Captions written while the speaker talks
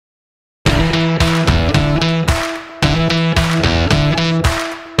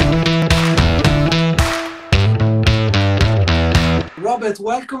Robert,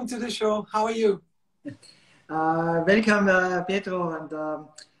 welcome to the show. How are you? Welcome, Pietro, and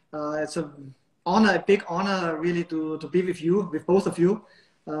it's a big honor, really, to be with you, with both of you.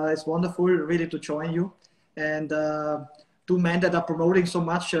 It's wonderful, really, to join you, and two men that are promoting so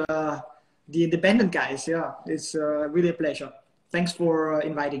much the independent guys. Yeah, it's really a pleasure. Thanks for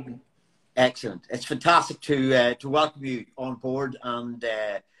inviting me. Excellent. It's fantastic to welcome you on board, and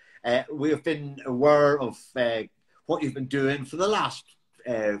we have been aware of what you've been doing for the last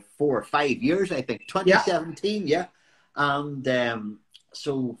 4 or 5 years, I think, 2017, yeah. And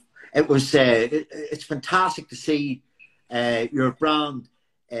so it was. It's fantastic to see your brand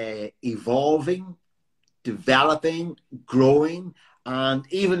evolving, developing, growing, and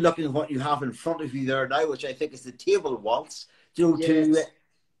even looking at what you have in front of you there now, which I think is the table waltz. Yes.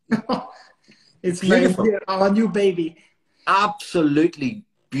 It's beautiful. Our new baby. Absolutely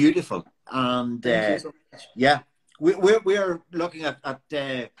beautiful. And thank you so much. Yeah, we're looking at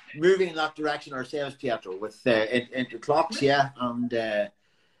moving in that direction ourselves, Pietro, with into clocks, yeah. And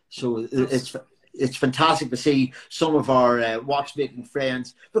so it's fantastic to see some of our watchmaking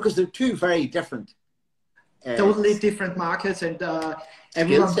friends, because they're two very different, totally different markets. And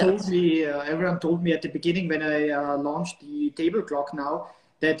everyone told me at the beginning, when I launched the table clock now,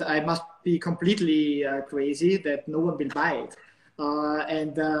 that I must be completely crazy, that no one will buy it.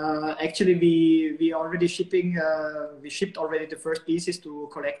 And actually, we already we shipped already the first pieces to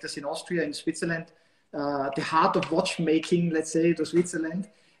collectors in Austria and Switzerland, the heart of watchmaking, let's say, to Switzerland.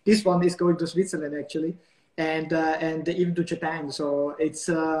 This one is going to Switzerland, actually, and even to Japan. So it's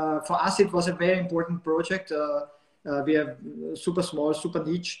for us, it was a very important project. We are super small, super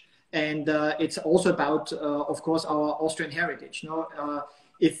niche, and it's also about, of course, our Austrian heritage.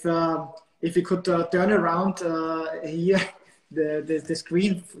 If we could turn around here the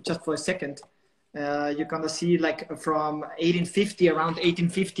screen just for a second, you're gonna see, like, from 1850, around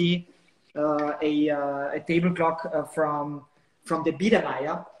 1850, a table clock from the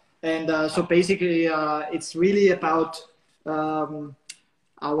Biedermeier. And so basically, it's really about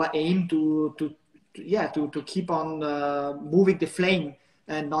our aim to keep on moving the flame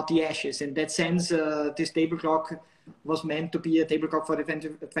and not the ashes. In that sense, this table clock was meant to be a table clock for the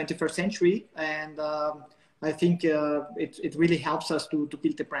 21st century, and I think it really helps us to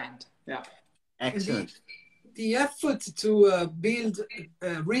build the brand. Yeah, excellent. The effort to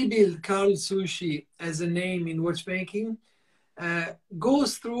rebuild Carl Suchy as a name in watchmaking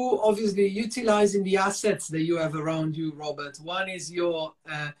goes through, obviously, utilizing the assets that you have around you, Robert. One is your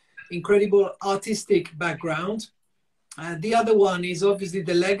incredible artistic background. The other one is obviously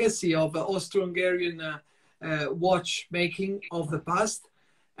the legacy of Austro-Hungarian watchmaking of the past.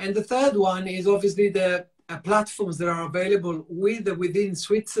 And the third one is obviously the platforms that are available within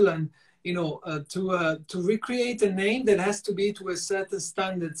Switzerland, you know, to recreate a name that has to be to a certain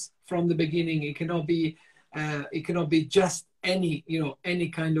standards from the beginning. It cannot be just any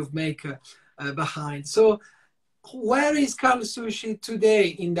kind of maker behind. So where is Carl Suchy today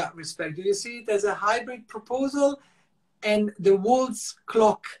in that respect? Do you see it as a hybrid proposal, and the Waltz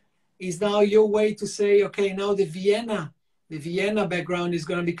clock is now your way to say, okay, now the Vienna background is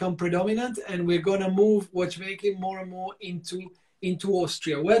going to become predominant, and we're going to move watchmaking more and more into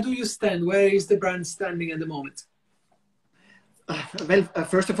Austria? Where do you stand? Where is the brand standing at the moment? Well,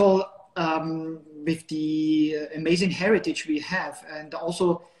 first of all, with the amazing heritage we have, and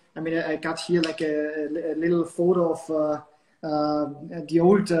also, I mean, I got here like a little photo of the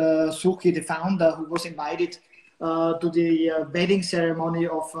old Suchy, the founder, who was invited to the wedding ceremony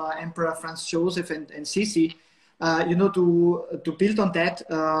of Emperor Franz Joseph and Sissi. You know, to build on that,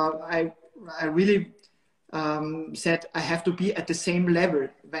 I really said I have to be at the same level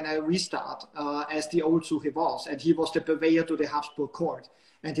when I restart as the old Suchy was, and he was the purveyor to the Habsburg court,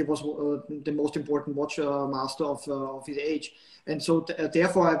 and he was the most important watch master of his age. And so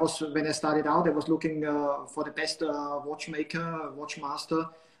therefore, when I started out, I was looking for the best watchmaker, watchmaster,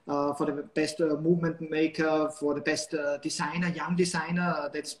 for the best movement maker, for the best designer, young designer.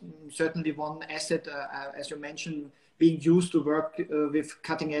 That's certainly one asset, as you mentioned, being used to work with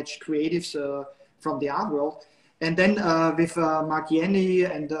cutting-edge creatives from the art world. And then with Mark Yenny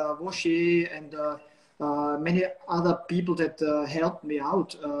and Rocher and many other people that helped me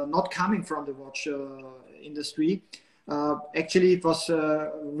out, not coming from the watch industry. Actually, it was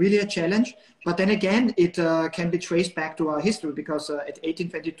really a challenge. But then again, it can be traced back to our history, because at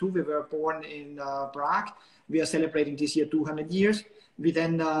 1822, we were born in Prague. We are celebrating this year 200 years. We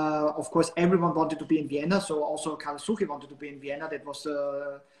then, of course, everyone wanted to be in Vienna. So also Carl Suchy wanted to be in Vienna. That was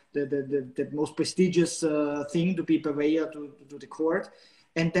the most prestigious thing, to be purveyor to the court.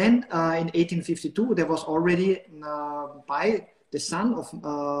 And then in 1852, there was already by the son of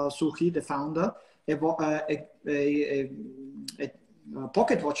Suchy, the founder, a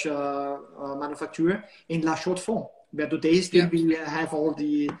pocket watch manufacturer in La Chaux-de-Fonds, where today still we have all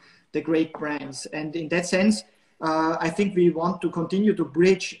the great brands. And in that sense, I think we want to continue to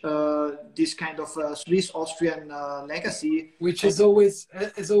bridge this kind of Swiss-Austrian legacy, which has always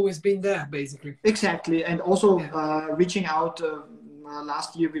been there, basically. Exactly, and also reaching out.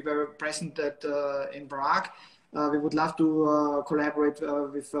 Last year we were present in Prague. We would love to collaborate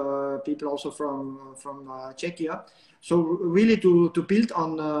with people also from Czechia. So really to build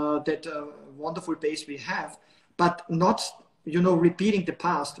on that wonderful base we have, but not repeating the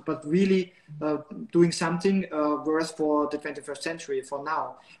past, but really doing something worth for the 21st century for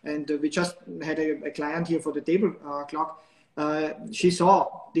now. And we just had a client here for the table clock. She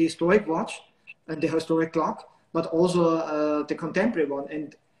saw the historic watch and the historic clock, but also the contemporary one.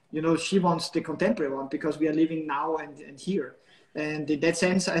 And she wants the contemporary one because we are living now and here. And in that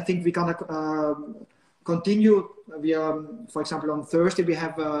sense, I think we're gonna continue. We are, for example, on Thursday we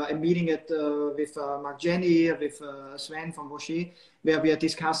have a meeting with Mark Jenny, with Sven from Rocher, where we are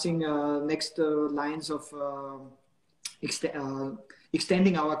discussing next lines of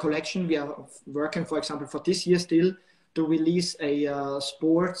extending our collection. We are working, for example, for this year still to release a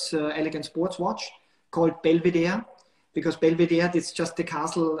elegant sports watch called Belvedere, because Belvedere is just the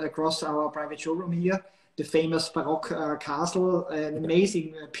castle across our private showroom here, the famous Baroque castle, an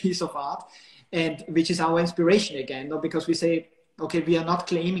amazing piece of art, and which is our inspiration again, because we say, okay, we are not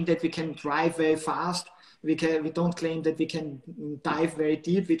claiming that we can drive very fast, we don't claim that we can dive very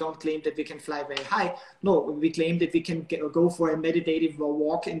deep, we don't claim that we can fly very high. No, we claim that we can go for a meditative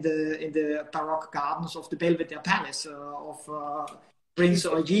walk in the Baroque gardens of the Belvedere Palace of Prince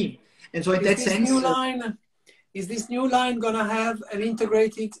Eugene. And so in that sense, is this new line gonna have an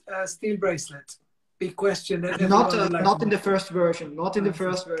integrated steel bracelet? Big question. Not in the first version. Not in the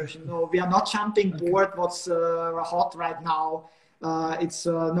first version. No, we are not jumping board. What's hot right now?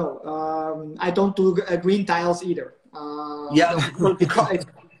 No. I don't do green tiles either. No, because it's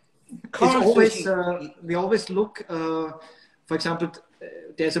always we always look. For example,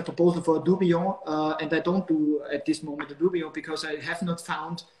 there's a proposal for a Dubillon, and I don't do at this moment a Dubillon because I have not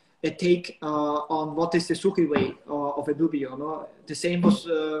found a take on what is the Suchy way of a Dubillon. No? The same was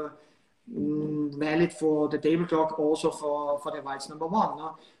valid for the table clock, also for the Waltz number 1.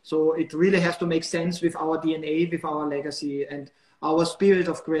 No? So it really has to make sense with our DNA, with our legacy, and our spirit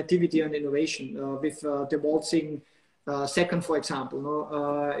of creativity and innovation. With the waltzing second, for example, no?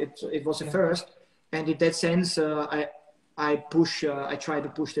 It was a first, and in that sense, I try to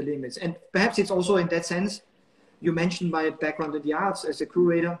push the limits. And perhaps it's also in that sense, you mentioned my background in the arts as a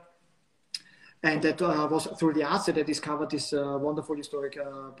curator, and that was through the arts that I discovered this wonderful historic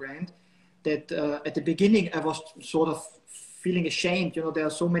brand. That at the beginning I was sort of feeling ashamed. There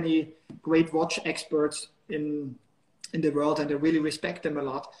are so many great watch experts in the world, and I really respect them a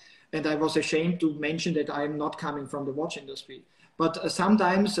lot. And I was ashamed to mention that I'm not coming from the watch industry. But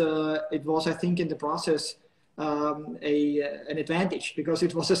sometimes it was, I think, in the process an advantage, because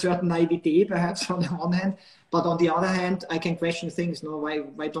it was a certain naivete perhaps on the one hand, but on the other hand I can question things.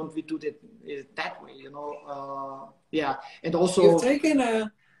 Why don't we do that way? And also you've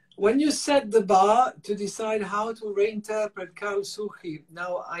taken when you set the bar to decide how to reinterpret Carl Suchy.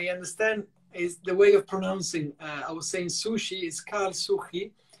 Now I understand is the way of pronouncing. I was saying sushi is Carl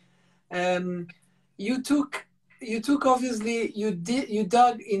Suchy. You took obviously you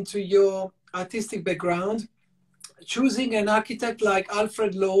dug into your artistic background. Choosing an architect like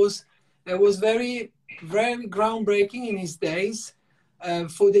Alfred Loos was very, very groundbreaking in his days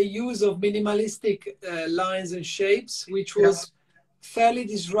for the use of minimalistic lines and shapes, which was fairly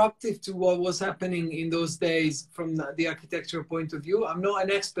disruptive to what was happening in those days from the architectural point of view. I'm not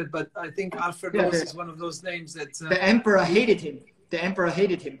an expert, but I think Alfred Loos is one of those names that... the emperor hated him. The emperor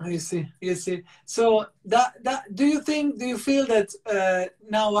hated him. You see. So do you feel that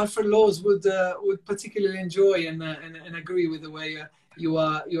now Alfred Loos would particularly enjoy and agree with the way you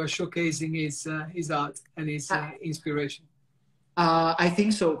are showcasing his art and his inspiration? I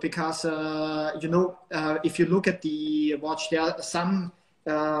think so, because if you look at the watch, there are some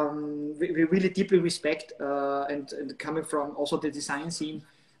we really deeply respect, and coming from also the design scene.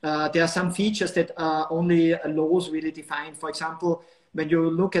 There are some features that only Loos really defined. For example, when you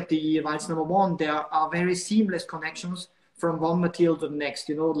look at the Waltz number 1, there are very seamless connections from one material to the next.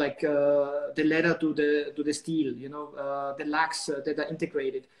 Like the leather to the steel. The lugs that are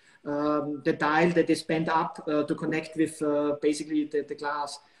integrated, the dial that is bent up to connect with basically the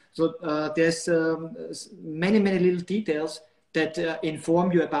glass. So there's many little details that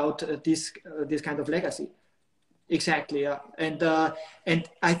inform you about this kind of legacy. Exactly, yeah. And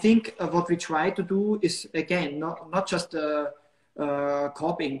I think what we try to do is, again, not just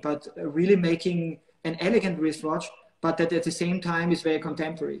copying, but really making an elegant wristwatch, but that at the same time is very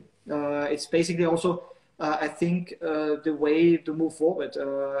contemporary. It's basically also, I think, the way to move forward.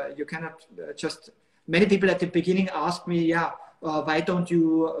 You cannot just. Many people at the beginning ask me, yeah, why don't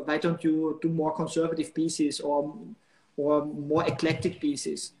you do more conservative pieces or more eclectic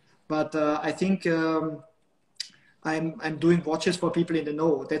pieces? But I think. I'm doing watches for people in the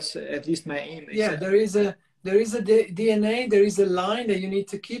know. That's at least my aim. Yeah, there is a DNA, there is a line that you need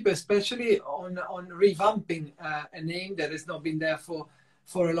to keep, especially on revamping a name that has not been there for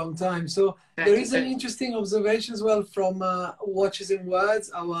a long time. So there is an interesting observation as well from Watches and Words,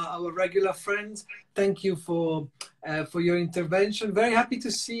 our regular friends. Thank you for your intervention. Very happy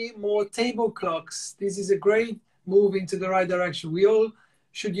to see more table clocks. This is a great move into the right direction. We all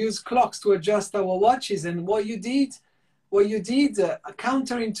should use clocks to adjust our watches, and what you did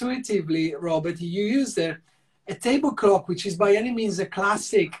counterintuitively, Robert, you used a table clock, which is by any means a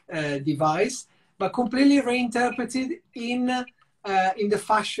classic device, but completely reinterpreted in the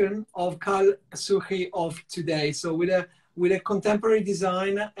fashion of Carl Suchy of today. So with a contemporary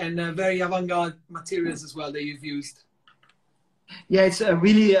design and very avant-garde materials as well that you've used. Yeah, it's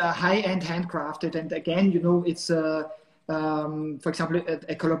really high-end handcrafted, and again, you know, it's for example,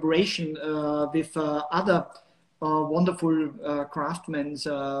 a collaboration with other wonderful craftsmen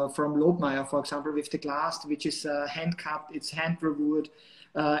from Lobmeyer, for example, with the glass, which is hand cut, it's hand graved,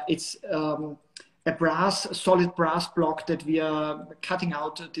 it's a solid brass block that we are cutting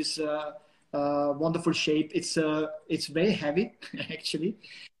out this wonderful shape. It's very heavy, actually,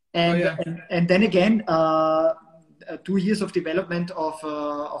 and then again. 2 years of development of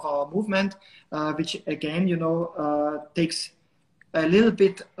our movement, which again, you know, takes a little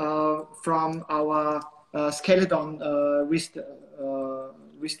bit from our skeleton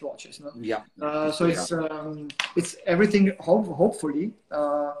wristwatches. No? Yeah. So it's everything. Hopefully,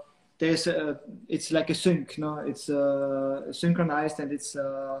 it's like a sync. No, it's synchronized, and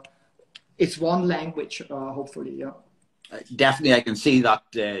it's one language. Hopefully, yeah. Definitely, I can see that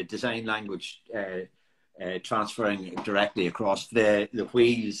design language. Transferring directly across the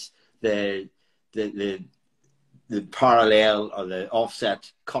wheels, the parallel or the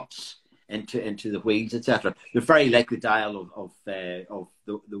offset cuts into the wheels, etc. They're very like the dial of the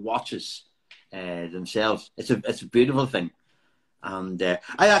watches themselves. It's a beautiful thing. And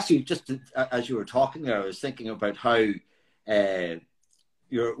I actually, just as you were talking there, I was thinking about how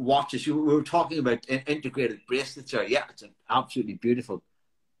your watches. We were talking about integrated bracelets there. Yeah, it's absolutely beautiful,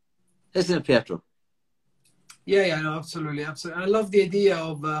 isn't it, Pietro? Yeah, no, absolutely. I love the idea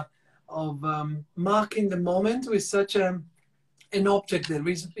of marking the moment with such an object that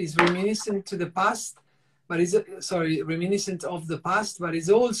is reminiscent to the past, but reminiscent of the past, but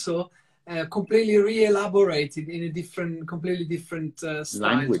is also completely re-elaborated in a completely different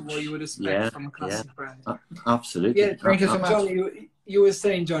style to what you would expect from a classic brand. Absolutely. Yeah, thank you so much. Johnny, you were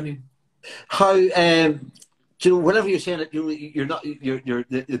saying, Johnny. How so whenever you're saying that you're not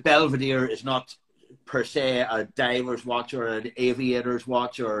the Belvedere is not per se a diver's watch or an aviator's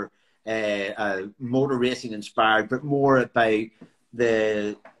watch or a motor racing inspired, but more about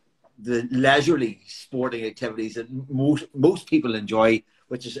the leisurely sporting activities that most people enjoy,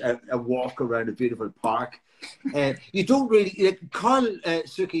 which is a walk around a beautiful park. You don't really, Carl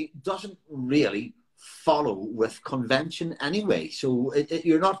Suchy doesn't really follow with convention anyway, so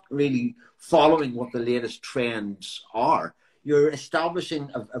you're not really following what the latest trends are. You're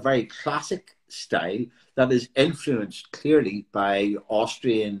establishing a very classic style that is influenced clearly by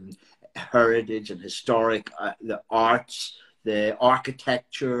Austrian heritage and historic, the arts, the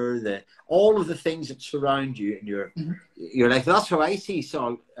architecture, all of the things that surround you in your life. That's how I see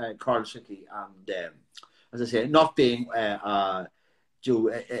Carl Suchy, and as I say, not being a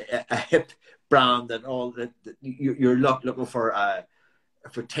hip brand and all that. You're looking for a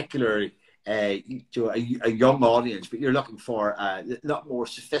particular a young audience, but you're looking for a lot more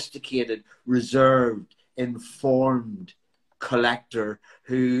sophisticated, reserved, informed collector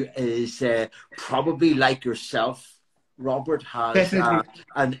who is probably like yourself, Robert, has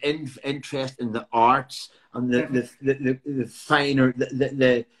an interest in the arts and the finer,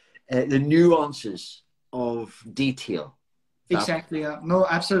 the nuances of detail. Exactly. No,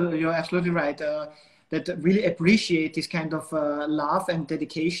 absolutely. You're absolutely right. That really appreciate this kind of love and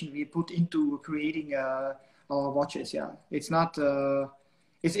dedication we put into creating our watches. Yeah, it's not.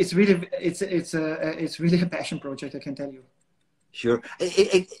 It's really a passion project, I can tell you. Sure.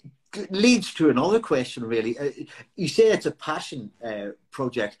 It leads to another question, really. You say it's a passion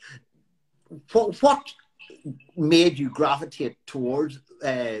project. What made you gravitate towards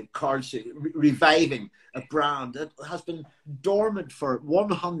Carl reviving a brand that has been dormant for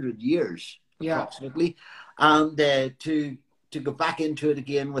 100 years approximately, and to go back into it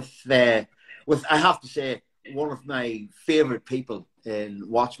again with I have to say, one of my favorite people in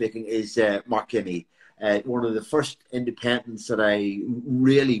watchmaking is Mark Kinney, one of the first independents that I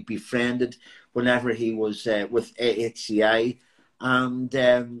really befriended whenever he was with AHCI. And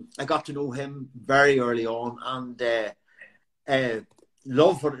I got to know him very early on, and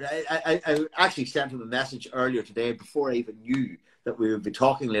love what I actually sent him a message earlier today before I even knew that we would be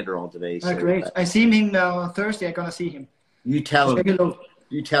talking later on today. So, great. I see him on Thursday. I'm gonna see him. You tell him.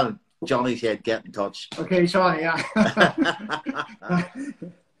 You tell him. Johnny's head, get in touch. Okay, Johnny. Yeah.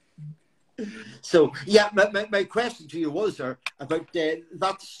 So yeah, my question to you was there about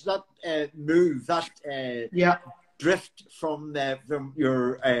that move, that drift from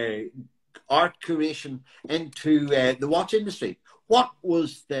your art curation into the watch industry. What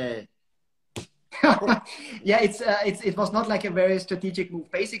was the yeah, it was not like a very strategic move.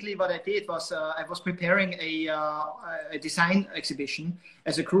 Basically, what I did was I was preparing a design exhibition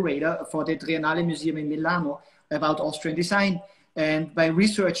as a curator for the Triennale Museum in Milano about Austrian design. And by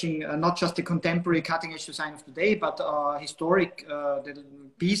researching not just the contemporary cutting-edge design of today, but historic the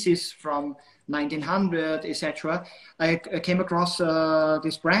pieces from 1900, etc., I came across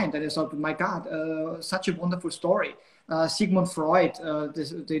this brand, and I thought, my God, such a wonderful story. Sigmund Freud,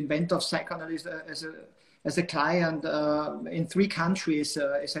 the inventor of psychoanalysis, as a client in 3 countries,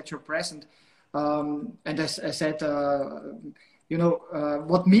 etc., present. And I said, you know,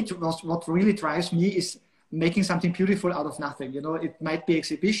 what really drives me is making something beautiful out of nothing. You know, it might be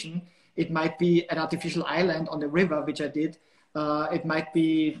exhibition, it might be an artificial island on the river, which I did. It might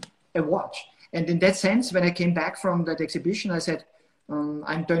be a watch. And in that sense, when I came back from that exhibition, I said,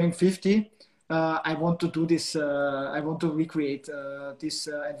 I'm turning 50. I want to do this. I want to recreate this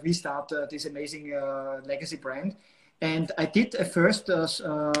and restart this amazing legacy brand. And I did a first.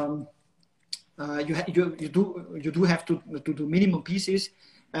 You do have to do minimum pieces.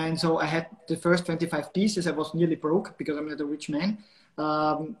 And so I had the first 25 pieces. I was nearly broke because I'm not a rich man.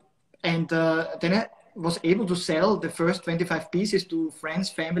 And then I was able to sell the first 25 pieces to friends,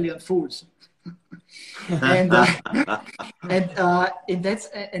 family, and fools. And at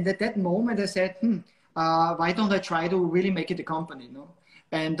that moment I said, why don't I try to really make it a company? No?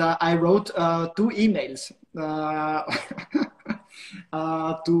 And I wrote 2 emails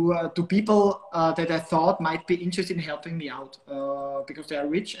to people that I thought might be interested in helping me out because they are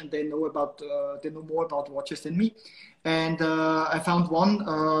rich and they know more about watches than me. And I found one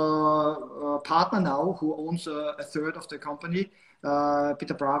partner now who owns a third of the company,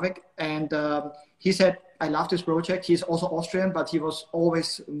 Peter Bravek, and he said, I love this project. He's also Austrian, but he was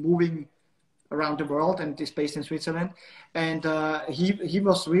always moving around the world and is based in Switzerland. And he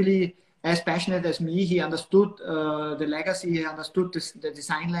was really as passionate as me. He understood the legacy, he understood the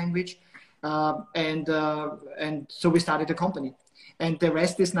design language, and so we started a company. And the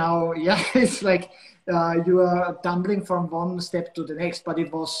rest is now, yeah, it's like you are tumbling from one step to the next. But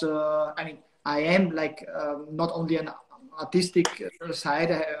it was, I mean, I am like not only an artistic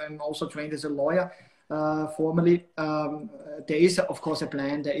side, I'm also trained as a lawyer formally. There is, of course, a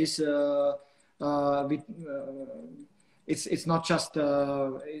plan. There is, it's not just,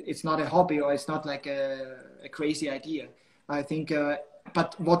 it's not a hobby, or it's not like a crazy idea. I think,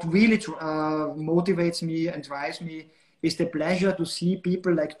 but what really motivates me and drives me is the pleasure to see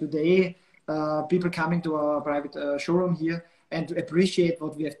people like today, people coming to our private showroom here and to appreciate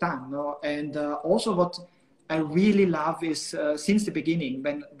what we have done. No? And also what I really love is since the beginning,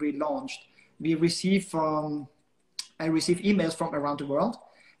 when we launched, I receive emails from around the world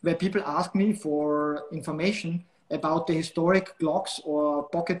where people ask me for information about the historic clocks or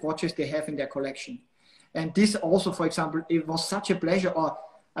pocket watches they have in their collection. And this also, for example, it was such a pleasure. Or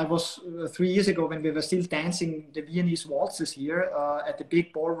I was 3 years ago when we were still dancing the Viennese waltzes here at the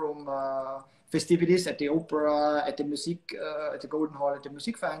big ballroom festivities at the opera, at the music, at the Golden Hall, at the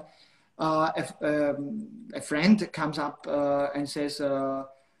Musikverein. A friend comes up and says,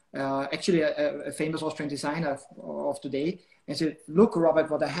 actually a famous Austrian designer of today, and said, look, Robert,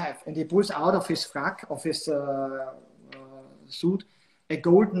 what I have. And he pulls out of his frack, of his suit, a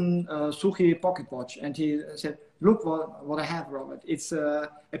golden Suchy pocket watch. And he said, look what I have, Robert. It's a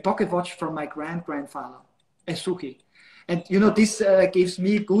pocket watch from my grandfather, a Suchy. And, you know, this gives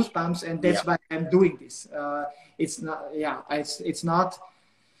me goosebumps, and that's why I'm doing this. It's not, it's not,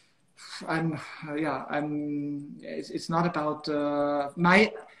 it's not about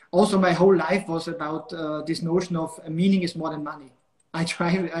also my whole life was about this notion of meaning is more than money. I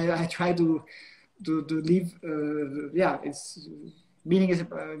try to live. Yeah, it's meaning is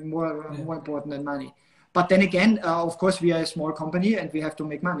more important than money. But then again, of course, we are a small company and we have to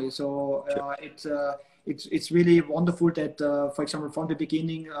make money. So it's really wonderful that, for example, from the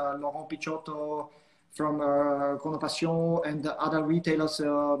beginning, Laurent Picciotto from Chrono Passion and the other retailers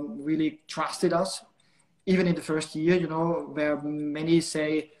really trusted us, even in the first year, you know, where many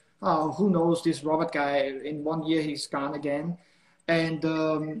say, oh, who knows this Robert guy, in 1 year he's gone again. And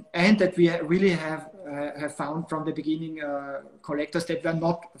that we really have found from the beginning collectors that were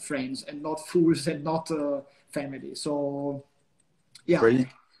not friends and not fools and not family. So, yeah. Brilliant.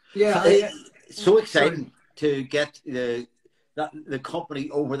 Yeah. It's so exciting to get the company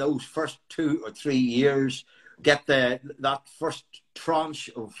over those first 2 or 3 years, get that first tranche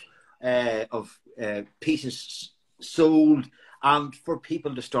of pieces sold, and for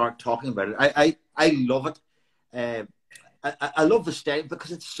people to start talking about it. I love it. I love the style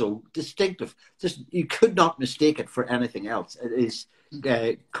because it's so distinctive. Just, you could not mistake it for anything else. It is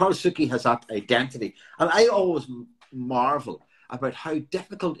Carl Suchy has that identity, and I always marvel about how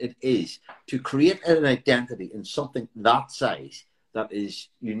difficult it is to create an identity in something that size that is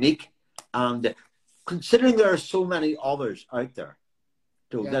unique. And considering there are so many others out there,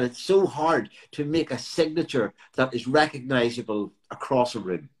 that it's so hard to make a signature that is recognizable across a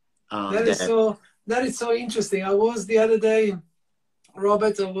room. And, that is so interesting. I was the other day,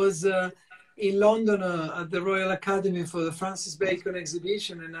 Robert, I was in London at the Royal Academy for the Francis Bacon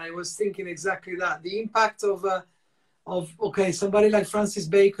exhibition, and I was thinking exactly that. The impact of somebody like Francis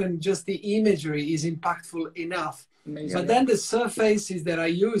Bacon, just the imagery is impactful enough. Amazing. But then the surfaces that I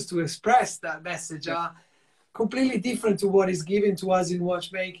use to express that message are completely different to what is given to us in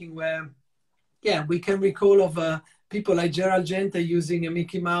watchmaking, where, we can recall of people like Gerald Gente using a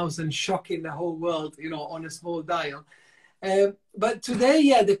Mickey Mouse and shocking the whole world, you know, on a small dial. But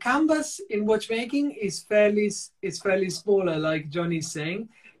today, the canvas in watchmaking is fairly smaller, like Johnny is saying.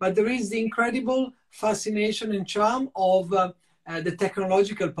 But there is the incredible fascination and charm of the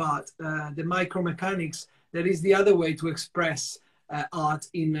technological part, the micromechanics. That is the other way to express art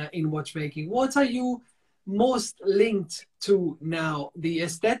in watchmaking. What are you most linked to now, the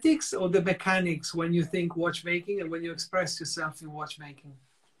aesthetics or the mechanics, when you think watchmaking and when you express yourself in watchmaking?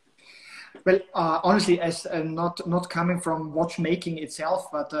 Well, honestly, as not coming from watchmaking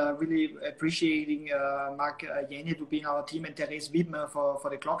itself, but really appreciating Mark Jenny to be in our team and Therese Wiedmer for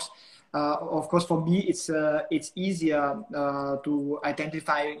the clocks. Of course, for me, it's easier to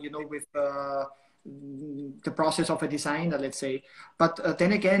identify, you know, with the process of a designer, let's say. But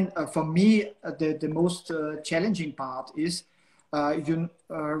then again, for me, the most challenging part is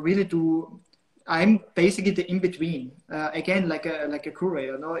really I'm basically the in-between. Again, like a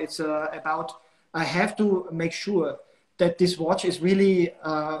curator, no? It's about, I have to make sure that this watch is really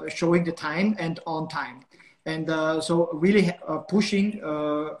showing the time and on time. And so really pushing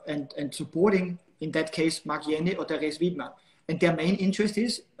and supporting, in that case, Mark Jenny or Therese Wiedmer. And their main interest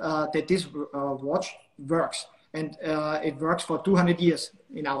is that this watch works. And it works for 200 years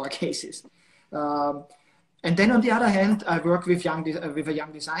in our cases. And then on the other hand, I work with a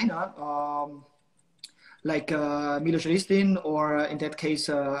young designer, like Milos Ristin, or in that case,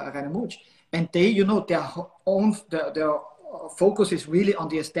 Rainer Much. And they, you know, their focus is really on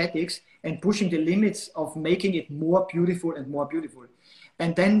the aesthetics and pushing the limits of making it more beautiful and more beautiful.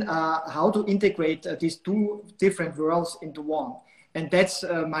 And then how to integrate these two different worlds into one. And that's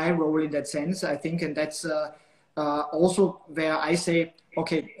my role in that sense, I think. And that's also where I say,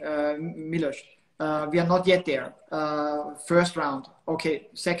 okay, Milos, we are not yet there. First round. Okay,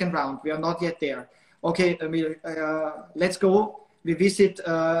 second round. We are not yet there. Okay, let's go. We visit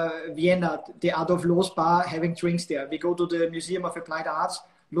Vienna, the Adolf Loos bar, having drinks there. We go to the Museum of Applied Arts,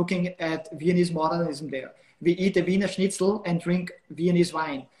 looking at Viennese modernism there. We eat a Wiener Schnitzel and drink Viennese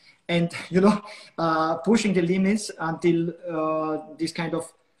wine. And, you know, pushing the limits until this kind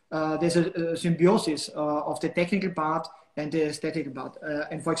of, there's a symbiosis of the technical part and the aesthetic part.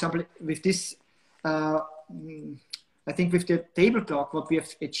 And for example, with this, I think with the table clock, what we have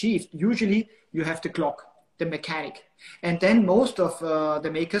achieved, usually you have the clock, the mechanic. And then most of the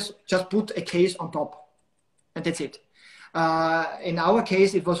makers just put a case on top. And that's it. In our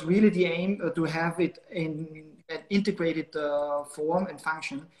case, it was really the aim to have it in an integrated form and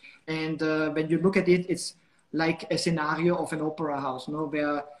function. And when you look at it, it's like a scenario of an opera house, no?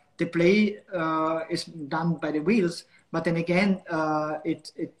 Where the play is done by the wheels, but then again,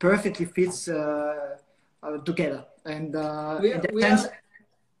 it perfectly fits together. And in that sense,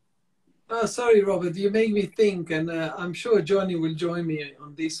 sorry, Robert, you make me think, and I'm sure Johnny will join me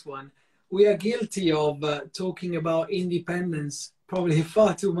on this one. We are guilty of talking about independence probably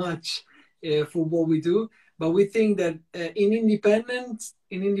far too much for what we do. But we think that in independence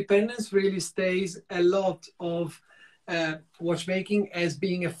really stays a lot of watchmaking as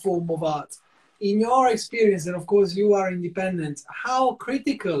being a form of art. In your experience, and of course you are independent, how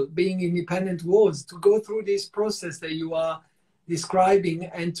critical being independent was to go through this process that you are describing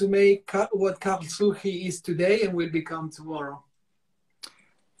and to make what Carl Suchy is today and will become tomorrow?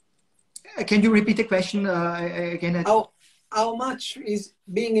 Can you repeat the question again? How much is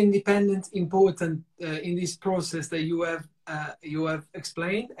being independent important in this process that you have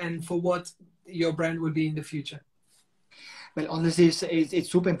explained, and for what your brand will be in the future? Well, honestly, it's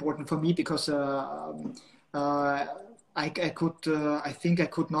super important for me because I think I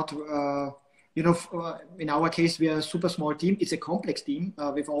could not, you know, in our case, we are a super small team. It's a complex team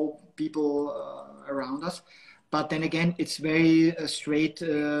with all people around us. But then again, it's very straight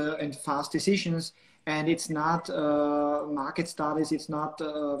and fast decisions. And it's not market studies, it's not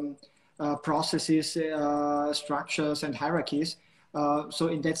processes, structures and hierarchies. So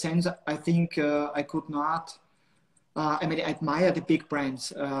in that sense, I think I could not, I mean, I admire the big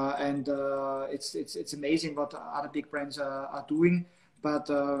brands and it's amazing what other big brands are doing, but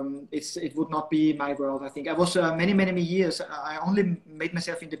it would not be my world. I think I was many years, I only made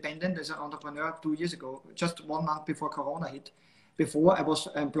myself independent as an entrepreneur 2 years ago, just 1 month before Corona hit. Before I was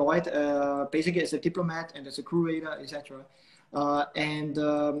employed basically as a diplomat and as a curator, etc. And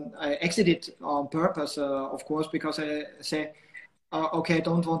I exited on purpose, of course, because I say, okay, I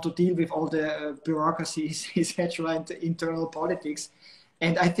don't want to deal with all the bureaucracies, etc., and internal politics.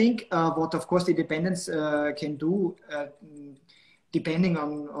 And I think what, of course, the independents can do, depending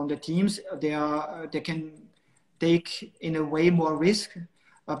on the teams, they can take in a way more risk.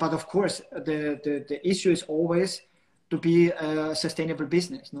 But of course, the issue is always to be a sustainable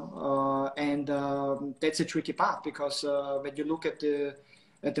business, no? And that's a tricky part because when you look at the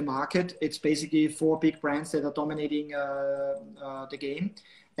market, it's basically 4 big brands that are dominating the game,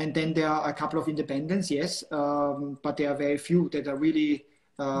 and then there are a couple of independents, yes, but there are very few that are really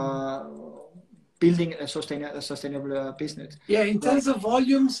building a sustainable business. Yeah, in terms of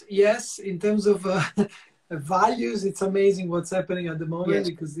volumes, yes. In terms of values, it's amazing what's happening at the moment, yes.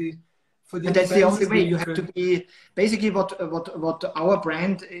 Because and that's the only way. You have to be basically what our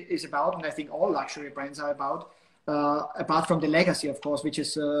brand is about, and I think all luxury brands are about, apart from the legacy, of course, which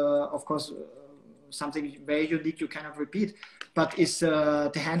is of course something very unique you cannot repeat, but is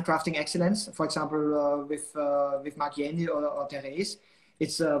the handcrafting excellence. For example, with Marchienni or Therese,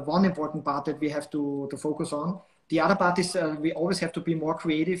 it's one important part that we have to focus on. The other part is we always have to be more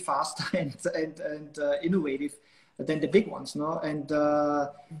creative, fast, and innovative than the big ones, no? And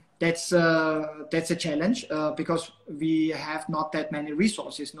that's a challenge because we have not that many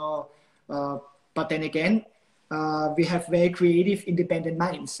resources, no? But then again, we have very creative, independent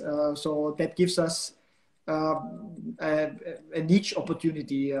minds, so that gives us a niche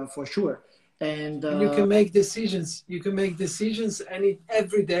opportunity for sure. And you can make decisions. You can make decisions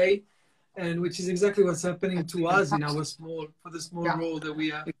every day, and which is exactly what's happening to us in our small role that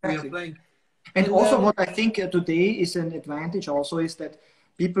we are playing. And also what I think today is an advantage also is that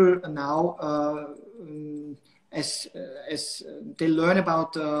people now, as they learn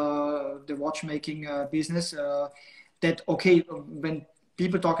about the watchmaking business, that, okay, when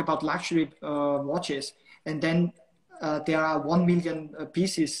people talk about luxury watches and then there are 1 million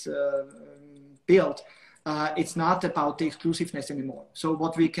pieces built, it's not about the exclusiveness anymore. So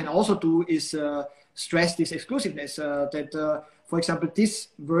what we can also do is stress this exclusiveness, that for example, this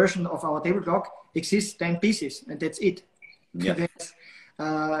version of our table clock exists 10 pieces, and that's it. Yeah.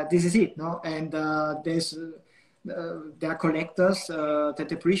 This is it, no? And there are collectors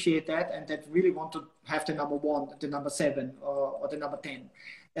that appreciate that and that really want to have the number 1, the number 7, or the number 10.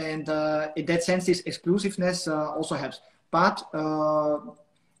 And in that sense, this exclusiveness also helps. But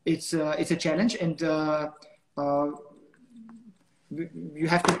it's a challenge, and you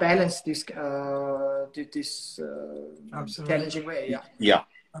have to balance this challenging way. Yeah. Yeah.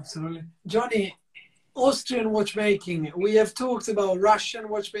 Absolutely. Johnny, Austrian watchmaking. We have talked about Russian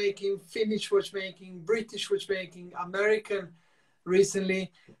watchmaking, Finnish watchmaking, British watchmaking, American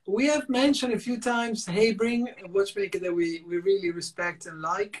recently. We have mentioned a few times Hebring, a watchmaker that we really respect and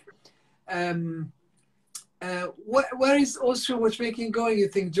like. Where is Austrian watchmaking going, you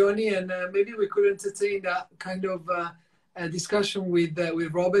think, Johnny? And maybe we could entertain that kind of a discussion with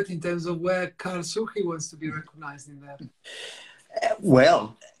Robert in terms of where Carl Suchy wants to be recognized in that.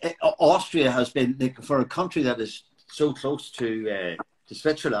 Well, Austria has been, for a country that is so close to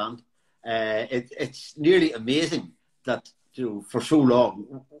Switzerland, it's nearly amazing that, you know, for so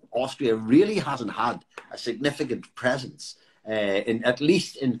long Austria really hasn't had a significant presence at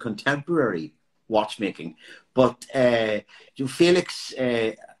least in contemporary watchmaking. But Felix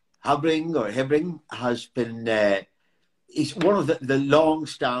Hebring has been, he's one of the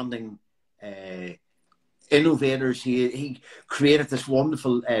long-standing innovators. He created this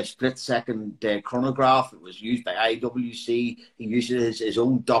wonderful split-second chronograph. It was used by IWC. He uses his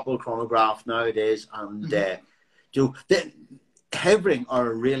own double chronograph nowadays. And Hebring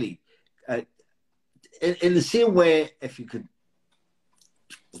are really, in the same way, if you could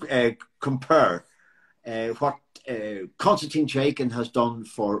compare what Konstantin Chaikin has done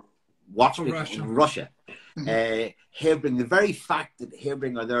for watchmaking in Russia. Hebring, the very fact that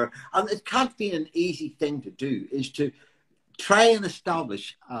Hebring are there, and it can't be an easy thing to do, is to try and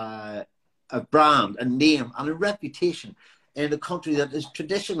establish a brand, a name, and a reputation in a country that is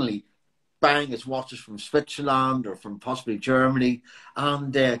traditionally buying its watches from Switzerland or from possibly Germany.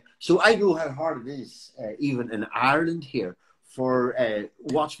 And so I know how hard it is, even in Ireland here, for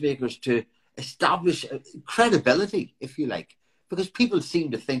watchmakers to establish credibility, if you like, because people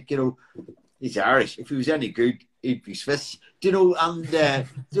seem to think, he's Irish. If he was any good, he'd be Swiss. And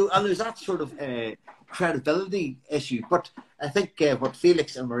there's that sort of credibility issue. But I think what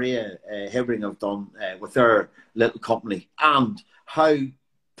Felix and Maria Hebring have done with their little company, and how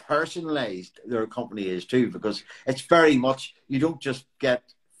personalised their company is too, because it's very much, you don't just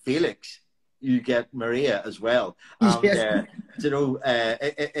get Felix, you get Maria as well. And, yes.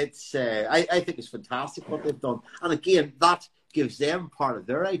 I think it's fantastic what they've done. And again, that gives them part of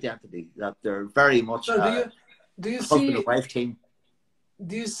their identity, that they're very much do you husband see, and wife team.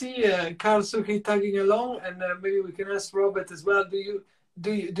 Do you see Carl Suchy tagging along? And maybe we can ask Robert as well. Do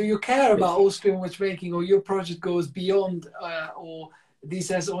you care about Austrian watchmaking, or your project goes beyond, or this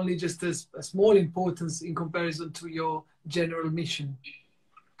has only just a small importance in comparison to your general mission?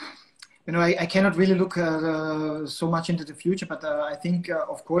 I cannot really look so much into the future, but I think,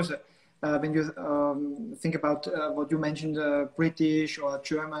 of course, when you think about what you mentioned, British or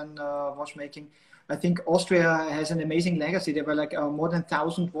German watchmaking, I think Austria has an amazing legacy. There were like more than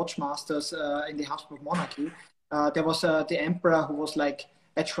 1,000 watchmasters in the Habsburg monarchy. There was the emperor who was like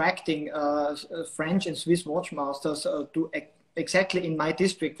attracting French and Swiss watchmasters to exactly in my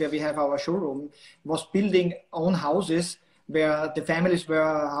district where we have our showroom, was building own houses where the families were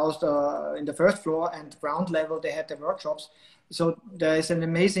housed in the first floor, and ground level they had the workshops. So there is an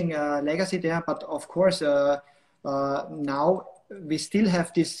amazing legacy there. But of course, now we still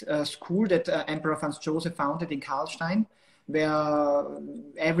have this school that Emperor Franz Joseph founded in Karlstein, where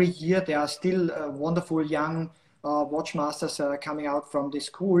every year there are still wonderful young watchmasters coming out from this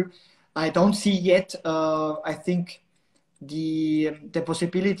school. I don't see yet, I think, the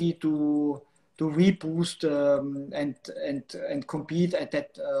possibility to reboost and compete at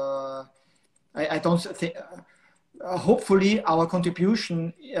that. I don't think. Hopefully, our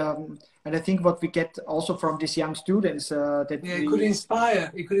contribution, and I think what we get also from these young students, it could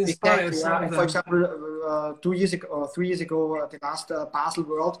inspire. It could inspire. Exactly, for example, 2 years ago or 3 years ago, the last Basel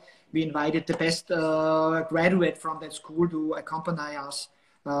World, we invited the best graduate from that school to accompany us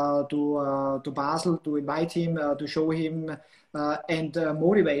to Basel, to invite him, to show him, and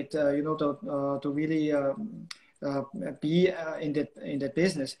motivate, to really be in that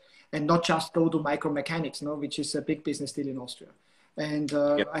business, and not just go to micromechanics, which is a big business still in Austria. And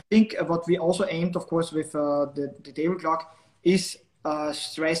I think what we also aimed, of course, with the Dewitt clock is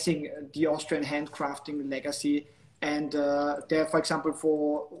stressing the Austrian handcrafting legacy. And there, for example,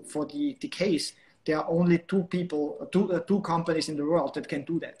 for the case, there are only two companies in the world that can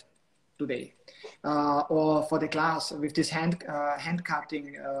do that today. Or for the glass, with this hand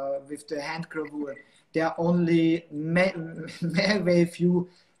cutting, with the hand gravure, there are only very few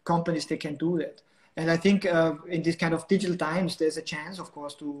companies that can do that. And I think in this kind of digital times, there's a chance, of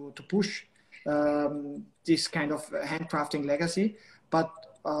course, to push this kind of handcrafting legacy. But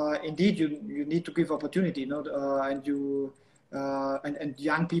indeed, you need to give opportunity, and and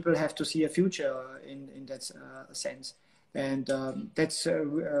young people have to see a future in that sense. And that's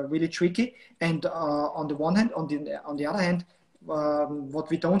really tricky. And on the one hand, on the other hand, what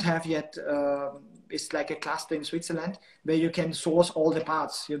we don't have yet is like a cluster in Switzerland where you can source all the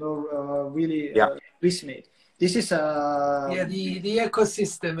parts, really Swiss made. This is the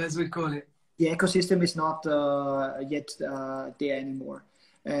ecosystem, as we call it. The ecosystem is not yet there anymore.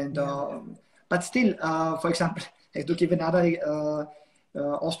 And but still, for example, to give another,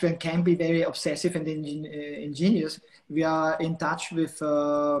 Austrian can be very obsessive and ingenious. We are in touch with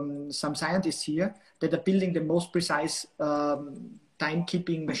some scientists here that are building the most precise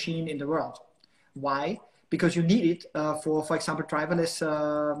timekeeping machine in the world. Why? Because you need it for example, driverless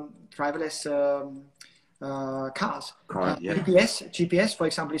cars. Yeah. GPS, for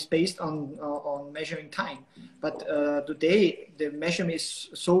example, is based on measuring time. But today, the measurement is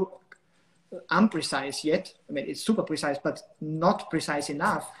so unprecise yet. I mean, it's super precise, but not precise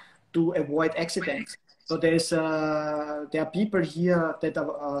enough to avoid accidents. So there are people here that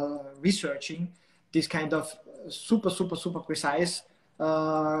are researching this kind of super precise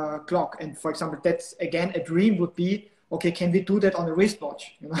clock. And for example, that's again a dream would be, okay, can we do that on a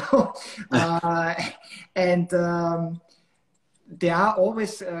wristwatch? You know, and there are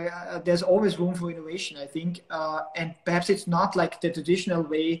always there's always room for innovation, I think, and perhaps it's not like the traditional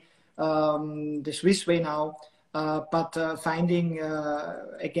way, the Swiss way now, but finding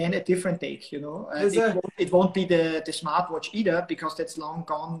again a different take. You know, it won't be the smartwatch either, because that's long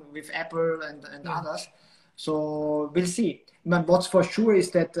gone with Apple and others. So we'll see. But what's for sure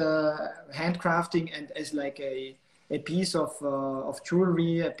is that handcrafting and as like a piece of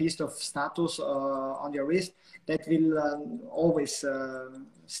jewelry, a piece of status on your wrist, that will always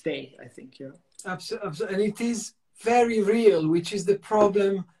stay, I think. Yeah. Absolutely. And it is very real, which is the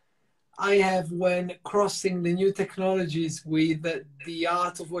problem I have when crossing the new technologies with the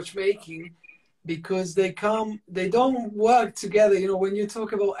art of watchmaking, because they don't work together. You know, when you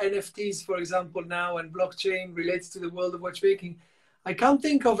talk about NFTs, for example, now, and blockchain relates to the world of watchmaking, I can't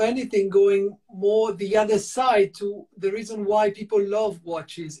think of anything going more the other side to the reason why people love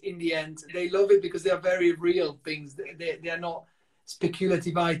watches in the end. They love it because they are very real things. They are not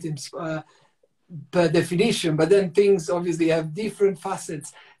speculative items per definition, but then things obviously have different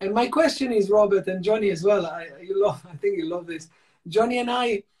facets. And my question is, Robert and Johnny as well, I think you love this. Johnny and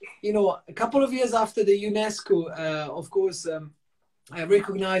I, you know, a couple of years after the UNESCO, of course, I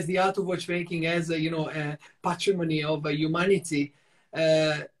recognize the art of watchmaking as a patrimony of humanity.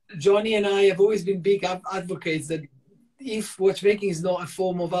 Johnny and I have always been big advocates that if watchmaking is not a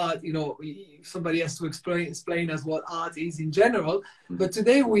form of art, you know, somebody has to explain us what art is in general. But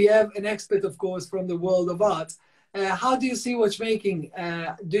today we have an expert, of course, from the world of art. How do you see watchmaking?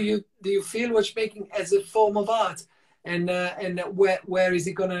 Do you feel watchmaking as a form of art? And where is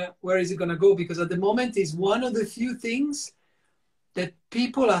it gonna go? Because at the moment it's one of the few things that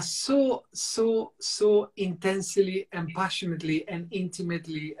people are so intensely and passionately and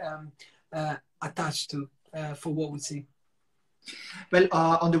intimately attached to, for what we see. Well,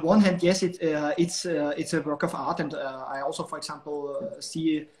 on the one hand, yes, it's a work of art, and I also, for example,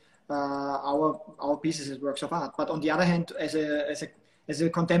 see our pieces as works of art. But on the other hand, as a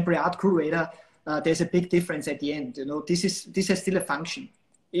contemporary art curator, there's a big difference at the end. You know, this has still a function,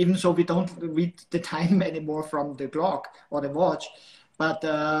 even so we don't read the time anymore from the clock or the watch. But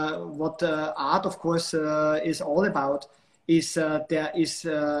what art, of course, is all about is there is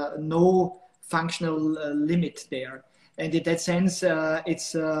no functional limit there, and in that sense,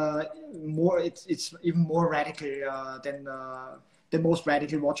 it's even more radical than the most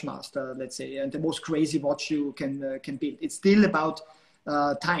radical watchmaster, let's say, and the most crazy watch you can build. It's still about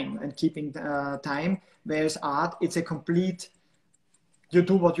time and keeping time, whereas art, it's a complete, you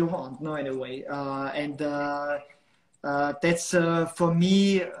do what you want, no, in a way, and that's for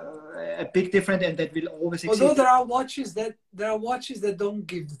me a big difference, and that will always exist. Although there are watches that don't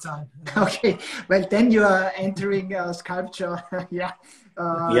give the time. Okay, well then you are entering sculpture,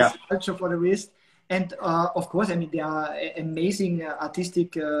 sculpture for the wrist. And of course, I mean, there are amazing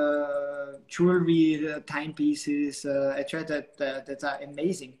artistic jewelry, timepieces, etc. that are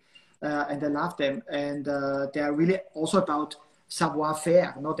amazing, and I love them. And they are really also about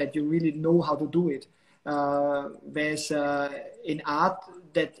savoir-faire, you know, that you really know how to do it. There's in art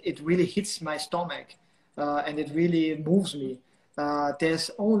that it really hits my stomach, and it really moves me.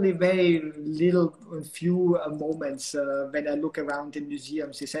 There's only very few moments when I look around in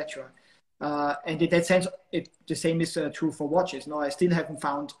museums, etc. And in that sense, the same is true for watches. No, I still haven't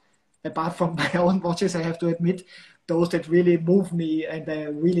found, apart from my own watches, I have to admit, those that really move me and I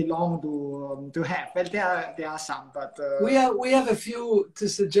really long to have. Well, there are some, but we have a few to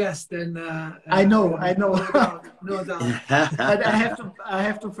suggest. And I know, no doubt. But I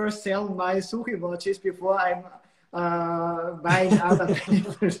have to first sell my Suchy watches before I'm buying other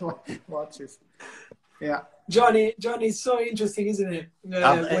people's watches. Yeah. Johnny, it's so interesting, isn't it?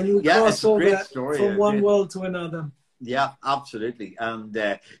 When you cross over from one world to another. Yeah, absolutely. And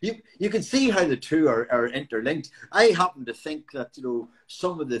you can see how the two are interlinked. I happen to think that, you know,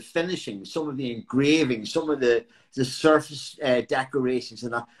 some of the finishing, some of the engraving, some of the surface decorations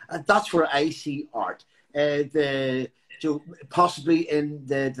and that's where I see art. Possibly in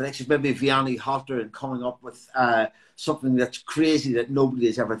the direction of maybe Vianney Hotter and coming up with something that's crazy that nobody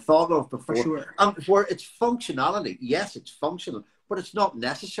has ever thought of before. For sure. And for its functionality, yes, it's functional, but it's not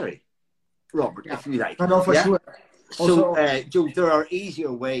necessary. Robert, Yeah. if you like. No, for sure. So, Also, Joe, there are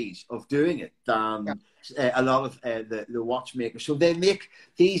easier ways of doing it than a lot of the watchmakers. So they make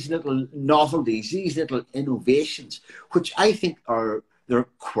these little novelties, these little innovations, which I think they're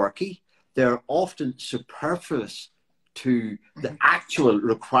quirky. They're often superfluous to the actual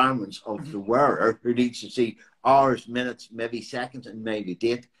requirements of the wearer, who needs to see hours, minutes, maybe seconds, and maybe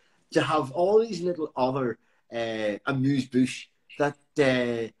date. To have all these little other amuse-bouche that,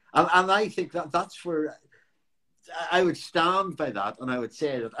 and I think that's where I would stand by that, and I would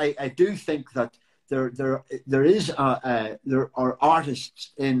say that I do think that there are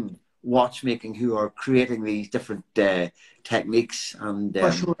artists in watchmaking who are creating these different techniques, and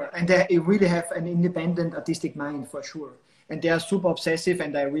for sure, and they really have an independent artistic mind, for sure, and they are super obsessive,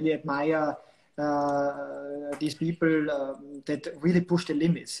 and I really admire these people that really push the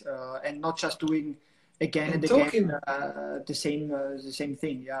limits and not just doing again and again the same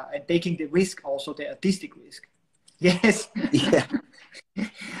thing, and taking the risk, also the artistic risk. Yes. Yeah.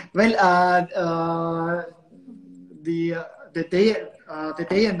 Well, the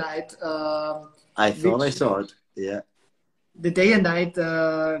day and night. I thought I saw it. Yeah. The day and night,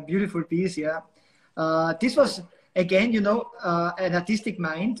 beautiful piece. Yeah. This was again, an artistic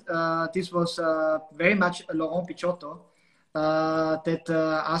mind. This was very much Laurent Picciotto that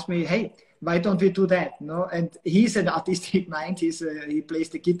asked me, "Hey, why don't we do that?" No, and he's an artistic mind. He plays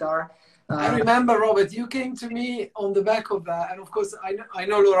the guitar. I remember, Robert, you came to me on the back of that, and of course, I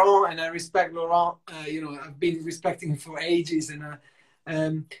know Laurent, and I respect Laurent. I've been respecting him for ages,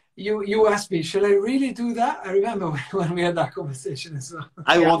 and you asked me, "Shall I really do that?" I remember when we had that conversation as well.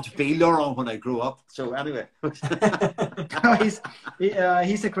 I want to be Laurent when I grow up. So anyway,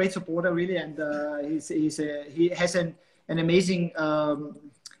 he's a great supporter, really, and he has an amazing,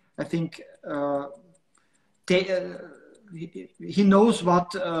 I think. He knows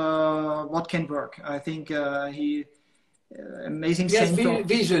what can work. I think he amazing sense of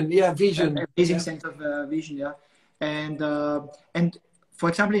vision, amazing sense of vision, yeah. And for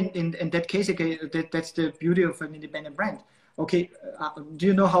example, in that case, okay, that's the beauty of an independent brand. Okay, do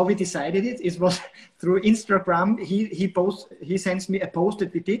you know how we decided it? It was through Instagram. He sends me a post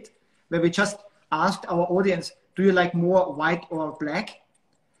that we did where we just asked our audience, "Do you like more white or black?"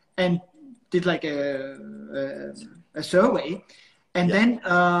 And did like a survey, and then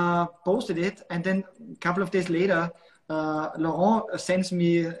posted it, and then a couple of days later, Laurent sends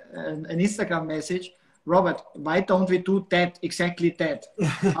me an Instagram message, "Robert, why don't we do that, exactly that?"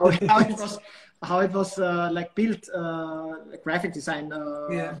 how it was like built, graphic design.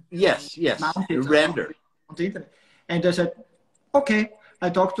 Yes, mounted, render on the internet. And I said, "Okay." I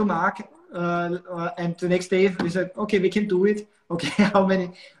talked to Mark, and the next day we said, "Okay, we can do it." Okay, how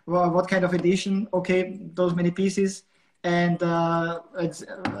many? What kind of edition? Okay, those many pieces. And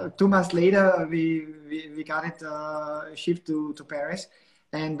 2 months later, we got it shipped to Paris,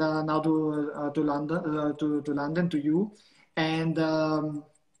 and now to London, to London, to you, and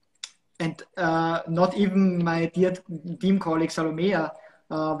not even my dear team colleague Salomea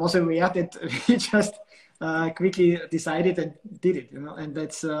was aware that we just quickly decided and did it. And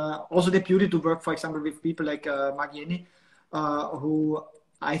that's also the beauty to work, for example, with people like Mark Jenny, who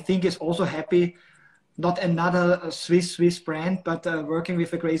I think is also happy, not another Swiss brand, but working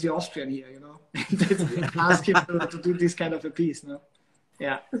with a crazy Austrian here, ask him to do this kind of a piece. No?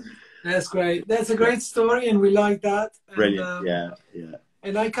 Yeah. That's great. That's a great story, and we like that. Brilliant. And, yeah.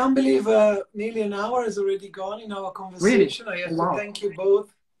 And I can't believe nearly an hour has already gone in our conversation. Really? I have to thank you both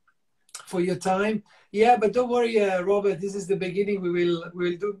for your time. Yeah, but don't worry, Robert. This is the beginning. We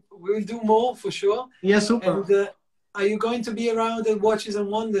will do more for sure. Yeah, super. And are you going to be around at Watches and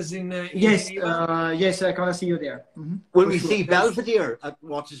Wonders in yes, Geneva? yes, I'm gonna see you there. Mm-hmm. Will we see Belvedere at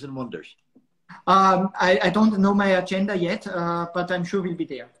Watches and Wonders? I don't know my agenda yet, but I'm sure we'll be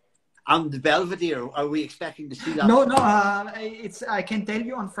there. And the Belvedere, are we expecting to see that? No, I can tell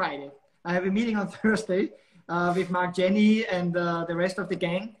you on Friday. I have a meeting on Thursday with Mark Jenny and the rest of the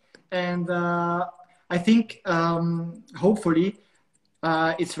gang, and I think hopefully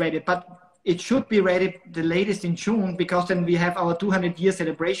it's ready, but it should be ready the latest in June, because then we have our 200-year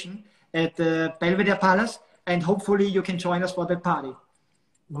celebration at the Belvedere Palace, and hopefully you can join us for that party.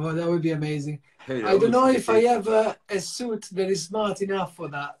 Oh, that would be amazing. I don't know if I have a suit that is smart enough for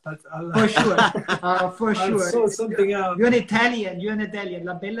that, but for sure, for I'll sure. sort something out. You're an Italian,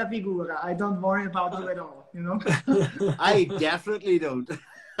 la bella figura. I don't worry about you at all, I definitely don't.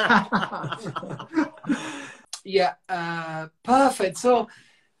 Yeah, perfect. So,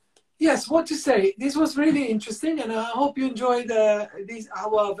 Yes, what to say? This was really interesting, and I hope you enjoyed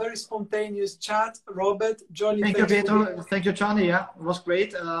our very spontaneous chat. Robert, Johnny, Thank you, Pietro. Thank you, Johnny. Yeah, it was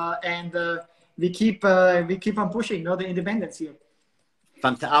great, and we keep on pushing, you know, the independence here.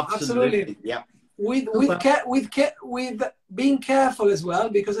 Fantastic. Absolutely. Yeah. With being careful as well,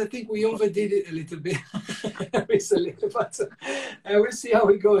 because I think we overdid it a little bit recently. But we'll see how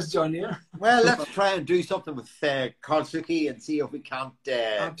it goes, John. Yeah. Well, let's try and do something with Carl Suchy and see if we can't,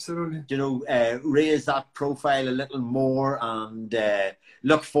 absolutely, you know, raise that profile a little more, and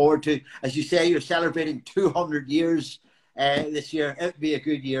look forward to, as you say, you're celebrating 200 years this year. It'd be a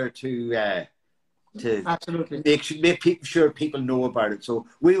good year to absolutely make sure people know about it. So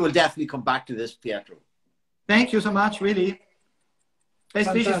we will definitely come back to this, Pietro. Thank you so much, really.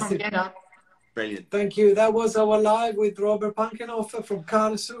 Best wishes from Vienna. Brilliant. Thank you. That was our live with Robert Punkenhofer from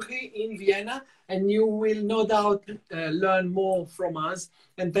Carl Suchy in Vienna, and you will no doubt learn more from us.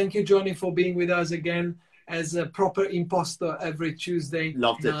 And thank you, Johnny, for being with us again as a proper imposter every Tuesday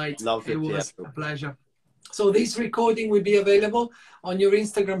night. Loved it. It was a pleasure. So this recording will be available on your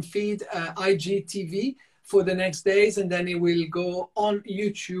Instagram feed, IGTV, for the next days, and then it will go on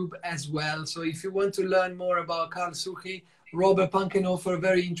YouTube as well. So if you want to learn more about Carl Suchy, Robert Punkenhofer, a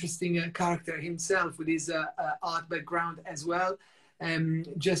very interesting character himself with his art background as well,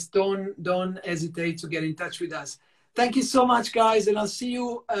 just don't hesitate to get in touch with us. Thank you so much, guys, and I'll see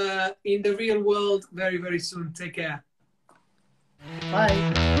you in the real world very, very soon. Take care.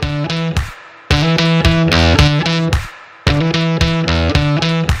 Bye.